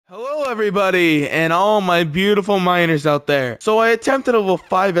Hello everybody, and all my beautiful miners out there. So I attempted a level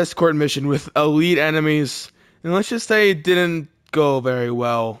 5 escort mission with elite enemies, and let's just say it didn't go very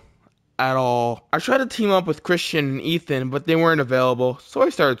well at all. I tried to team up with Christian and Ethan, but they weren't available, so I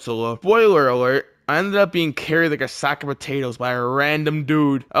started solo. Spoiler alert, I ended up being carried like a sack of potatoes by a random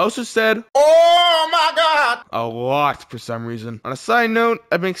dude. I also said, "Oh my god!" a lot for some reason. On a side note,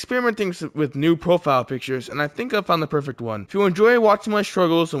 I've been experimenting with new profile pictures, and I think I found the perfect one. If you enjoy watching my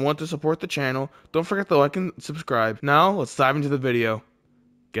struggles and want to support the channel, don't forget to like and subscribe. Now, let's dive into the video.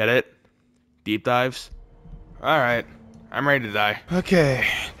 Get it? Deep dives? Alright, I'm ready to die. Okay,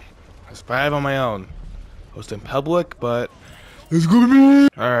 I survive on my own. Host in public, but it's gonna be.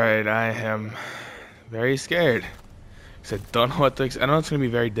 Alright, I am very scared. Because I don't know what to expect. I know it's gonna be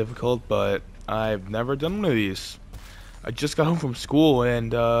very difficult, but I've never done one of these. I just got home from school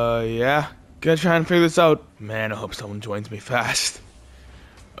and yeah, gonna try and figure this out. Man, I hope someone joins me fast.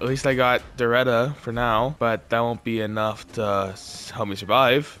 At least I got Doretta for now, but that won't be enough to help me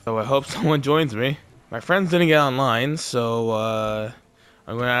survive. So I hope someone joins me. My friends didn't get online, so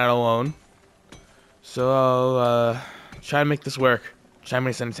I'm going out alone. So I'll try and make this work. Try and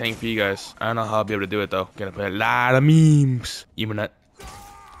make this entertaining for you guys. I don't know how I'll be able to do it though. Gonna play a lot of memes. Ebernut.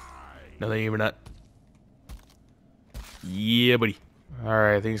 Another Ebernut. Yeah, buddy.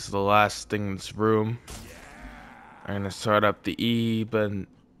 Alright, I think this is the last thing in this room. I'm gonna start up the Ebernut.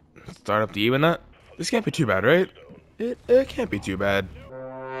 This can't be too bad, right? It can't be too bad.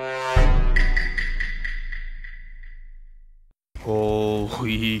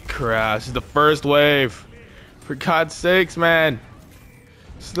 Holy crap, this is the first wave. For God's sakes, man.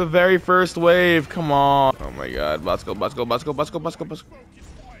 This is the very first wave, come on. Oh my god, Bosco.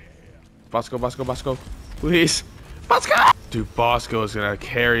 Please. Bosco! Dude, Bosco is gonna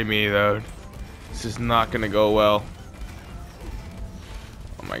carry me though. This is not gonna go well.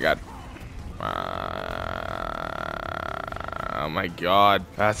 Oh my god. Oh my god.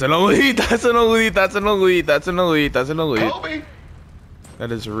 That's an elite, that's an elite. Kobe.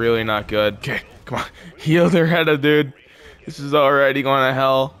 That is really not good. Okay, come on. Heal their head up, dude. This is already going to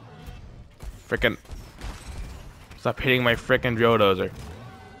hell. Frickin'. Stop hitting my frickin' Jodozer.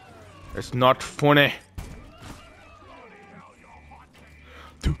 It's not funny.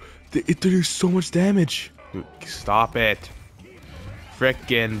 Dude, it does so much damage. Dude, stop it.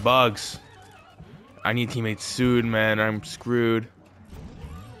 Frickin' bugs. I need teammates soon, man. I'm screwed.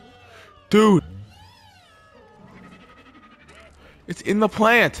 Dude. It's in the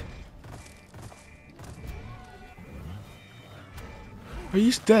plant. Are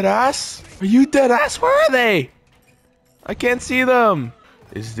you dead ass? Are you dead ass? Where are they? I can't see them.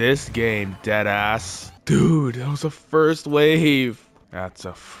 Is this game dead ass? Dude, that was the first wave. That's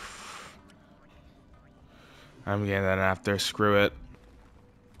a. I'm getting that after. Screw it.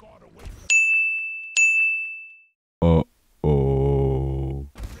 Oh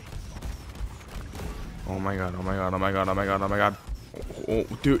my god. Oh,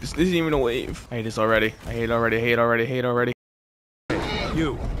 dude, this isn't even a wave. I hate this already. I hate already.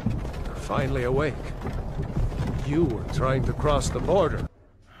 You are finally awake. You were trying to cross the border.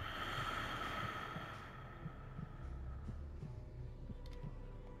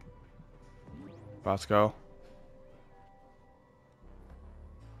 Bosco.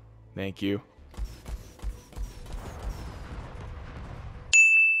 Thank you.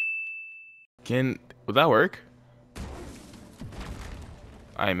 Would that work?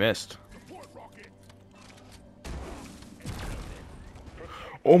 I missed.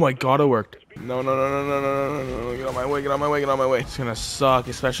 Oh my god, it worked. No. Get on my way. It's gonna suck,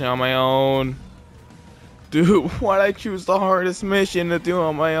 especially on my own. Dude, why'd I choose the hardest mission to do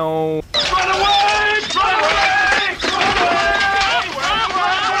on my own? Run away!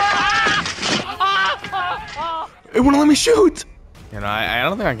 It wouldn't let me shoot! You know, I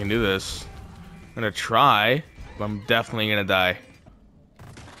don't think I can do this. I'm gonna try, but I'm definitely gonna die.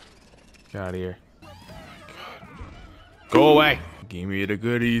 Get out of here. Go away! Give me the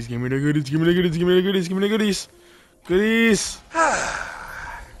goodies, Goodies!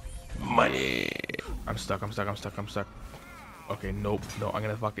 Money! I'm stuck. Okay, nope. No, I'm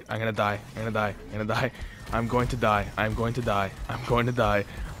gonna fuck it. I'm gonna die. I'm going to die.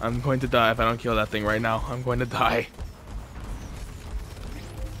 If I don't kill that thing right now. I'm going to die.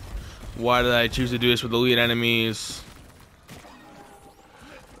 Why did I choose to do this with elite enemies?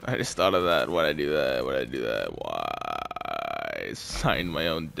 I just thought of that. Why'd I do that? Why? I signed my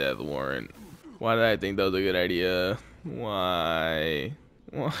own death warrant. Why did I think that was a good idea? Why?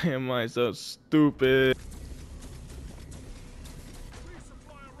 Why am I so stupid?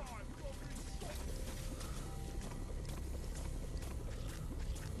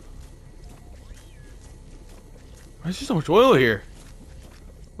 Why is there so much oil here?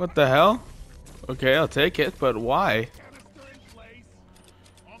 What the hell? Okay, I'll take it, but why?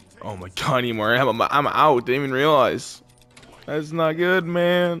 Oh my god, I need more ammo. I'm out. Didn't even realize. That's not good,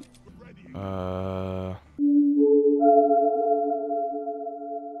 man.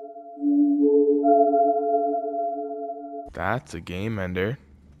 That's a game ender.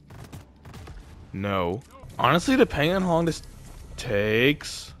 No. Honestly, depending on how long this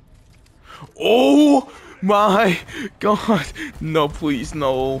takes. Oh my god. No, please,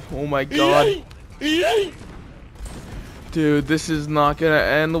 no. Oh my god. Dude, this is not gonna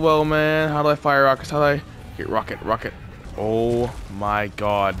end well, man. How do I fire rockets? How do I... Okay, rocket. Oh my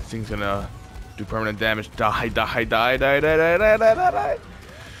god. This thing's gonna do permanent damage. Die.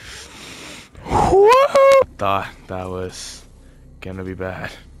 Woo! That was gonna be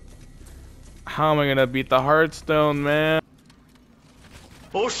bad. How am I gonna beat the Hearthstone, man?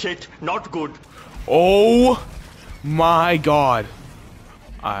 Oh shit, not good. Oh my god.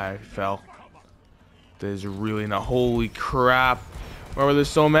 I fell. There's really not. Holy crap. Why were there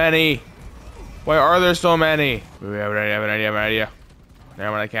so many? Why are there so many? We have an idea.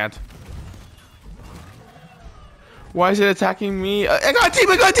 Never mind, I can't. Why is it attacking me? I got a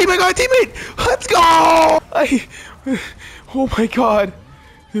teammate! Let's go! Oh my god.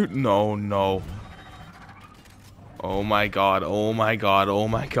 Dude, no. Oh my god. Die.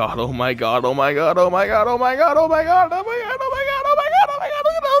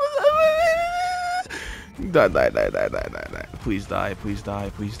 Please die.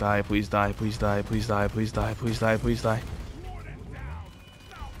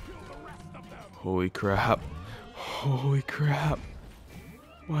 Holy crap.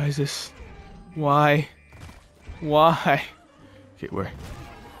 Why is this? Why? Okay, where?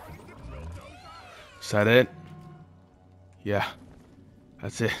 Is that it? Yeah.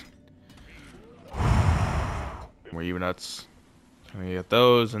 That's it. We're even nuts. I'm gonna get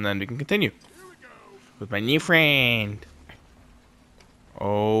those and then we can continue with my new friend.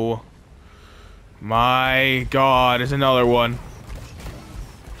 Oh my god, there's another one.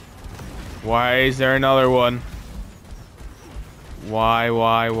 Why is there another one? Why?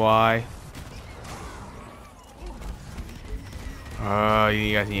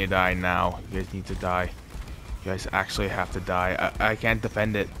 You guys need to die now. You guys need to die. You guys actually have to die. I can't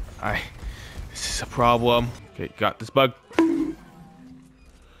defend it. This is a problem. Okay, got this bug.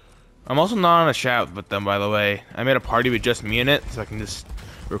 I'm also not on a shout with them, by the way. I made a party with just me in it, so I can just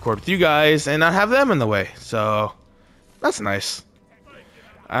record with you guys and not have them in the way. So, that's nice.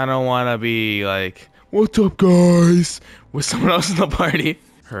 I don't want to be like, what's up, guys? With someone else in the party.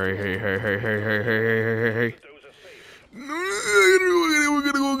 Hurry.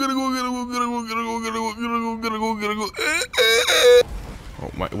 Oh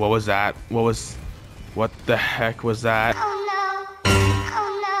my, what was that? What the heck was that?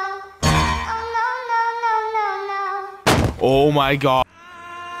 Oh my god.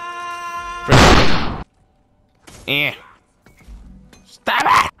 Stop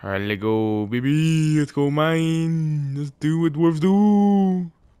it! Alright, let's go, baby. Let's go mine. Let's do what dwarves do.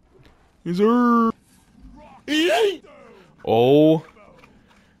 Yes, sir. Oh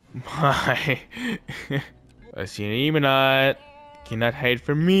my. I see an Emanite. Cannot hide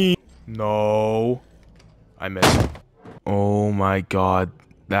from me. No. I missed. Oh my god.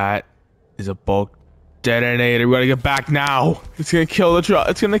 That is a bulk detonator. We gotta get back now. It's gonna kill the truck.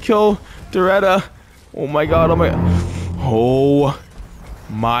 It's gonna kill Doretta. Oh my god. Oh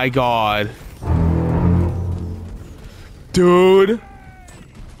my god. Dude.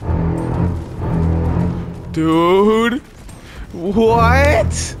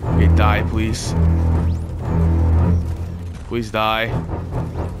 What? Okay, die, please. Please die.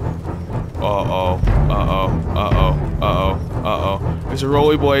 Uh-oh. There's a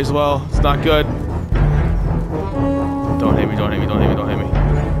rolly boy as well. It's not good. Don't hit me. I'm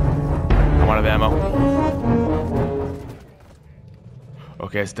out of ammo.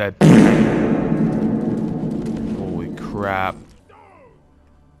 Okay, it's dead. Holy crap.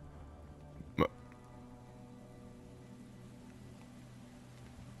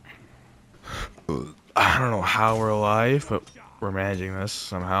 I don't know how we're alive, but we're managing this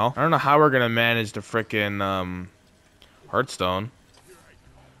somehow. I don't know how we're gonna manage the frickin' Hearthstone.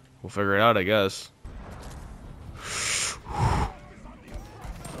 We'll figure it out, I guess. This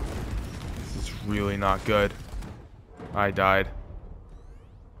is really not good. I died.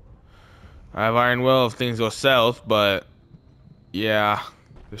 I have Iron Will if things go south, but yeah,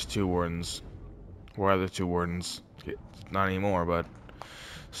 there's 2 wardens. Where are the 2 wardens? Not anymore, but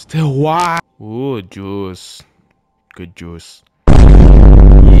still, why? Ooh, juice. Good juice.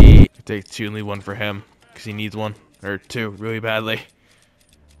 Yeah. Take 2 and leave 1 for him, because he needs 1. Or 2 really badly.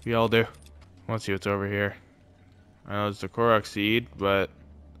 We all do. Let's see what's over here. I know it's the Korok seed, but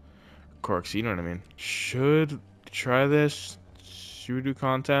Korok seed, you know what I mean. Should try this. Should we do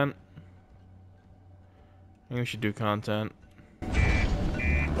content? I think we should do content.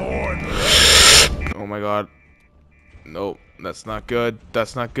 Oh my god. Nope, that's not good.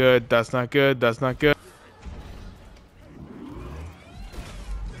 That's not good. That's not good. That's not good.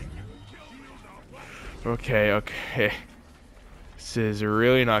 Okay, okay. This is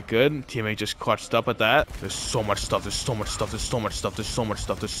really not good. Teammate just clutched up at that. There's so much stuff. There's so much stuff. There's so much stuff. There's so much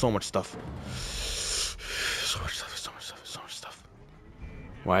stuff. There's so much stuff. So much stuff. There's so much stuff. There's so much stuff.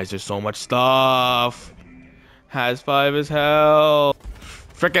 Why is there so much stuff? Has 5 as hell.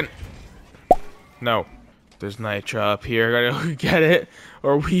 Frickin'. No. There's Nitra up here. Gotta get it,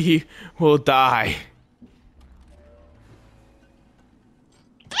 or we will die.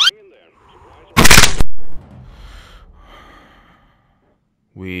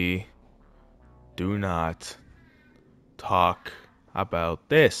 We do not talk about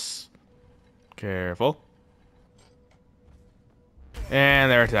this. Careful.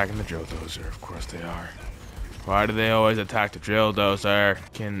 And they're attacking the drill dozer. Of course they are. Why do they always attack the drill dozer?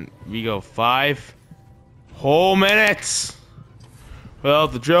 Can we go 5 whole minutes? Well,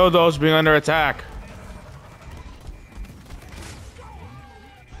 the drill dozer being under attack.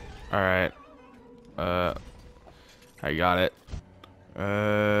 Alright. I got it.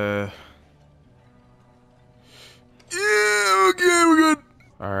 Yeah, okay, we're good.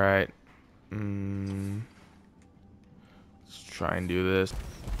 Alright. Let's try and do this.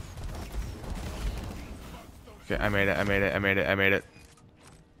 Okay, I made it, I made it, I made it, I made it.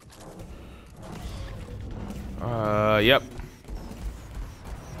 Yep.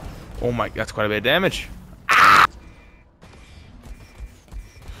 Oh my, that's quite a bit of damage. Ah!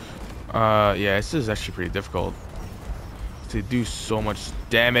 Yeah, this is actually pretty difficult to do so much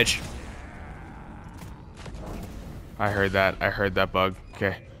damage. I heard that bug.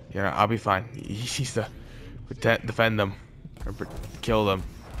 Okay, yeah, I'll be fine. He's to defend them or kill them.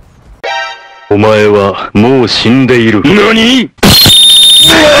 お前はもう死んでいる。何?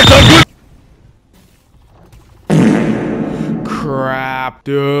 Crap,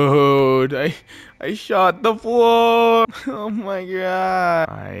 dude. I shot the floor. Oh my god.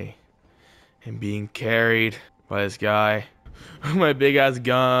 I am being carried by this guy. My big ass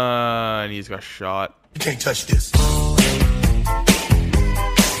gun. He's got shot. You can't touch this.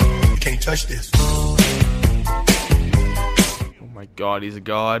 You can't touch this. Oh my god, he's a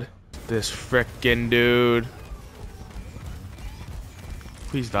god. This frickin' dude.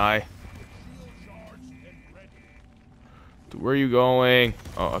 Please die. Dude, where are you going?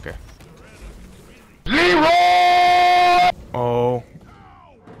 Oh, okay. Oh.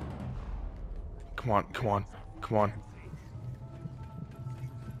 Come on, come on, come on.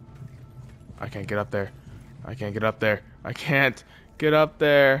 I can't get up there. I can't get up there. I can't get up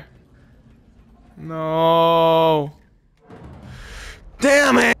there. No.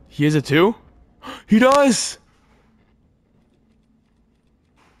 Damn it. He has it too? He does.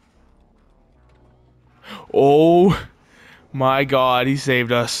 Oh my god, he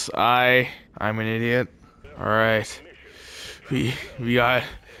saved us. I'm an idiot. All right. We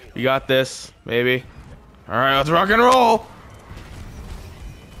got this, maybe. All right, let's rock and roll.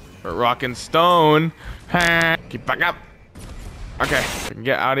 We're rocking stone. Keep back up. Okay, we can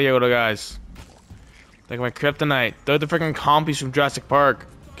get out of here, little guys. Like my kryptonite. They're the freaking compies from Jurassic Park.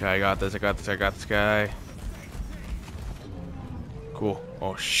 Okay, I got this. I got this. I got this guy. Cool.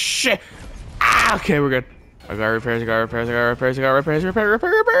 Oh shit. Ah, okay, we're good. I got repairs. I got repairs. I got repairs. I got repairs. Repair.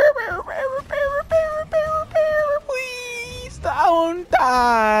 Please don't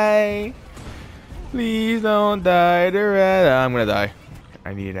die. Please don't die. I'm gonna die.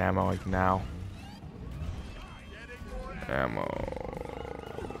 I need ammo like now. Ammo.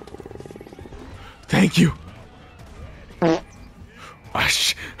 Thank you. I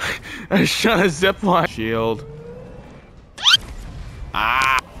shot a zipline. Shield.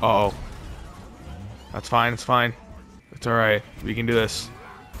 Ah. Uh oh. That's fine. It's fine. It's all right. We can do this.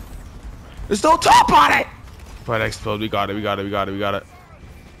 There's no top on it. But explode. We got it. We got it. We got it. We got it.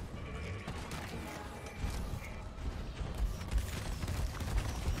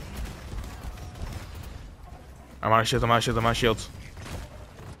 I'm out of shields. I'm out of shields. I'm out of shields.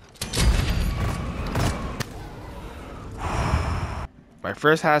 My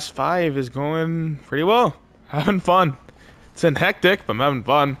first #5 is going pretty well. Having fun. It's been hectic, but I'm having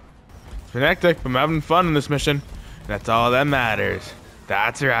fun. It's been hectic, but I'm having fun in this mission. And that's all that matters.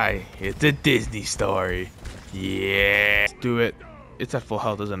 That's right. It's a Disney story. Yeah. Let's do it. It's at full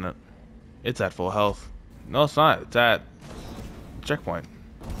health, isn't it? It's at full health. No, it's not. It's at checkpoint.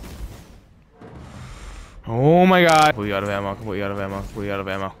 Oh my god. Completely out of ammo. Completely out of ammo. Completely out of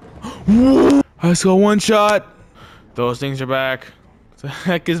ammo. Let's go one shot. Those things are back. What the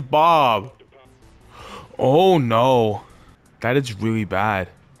heck is Bob? Oh no. That is really bad.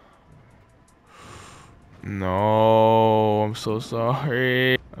 No, I'm so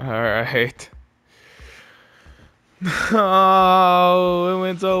sorry. Alright. Oh, it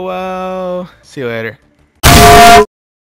went so well. See you later.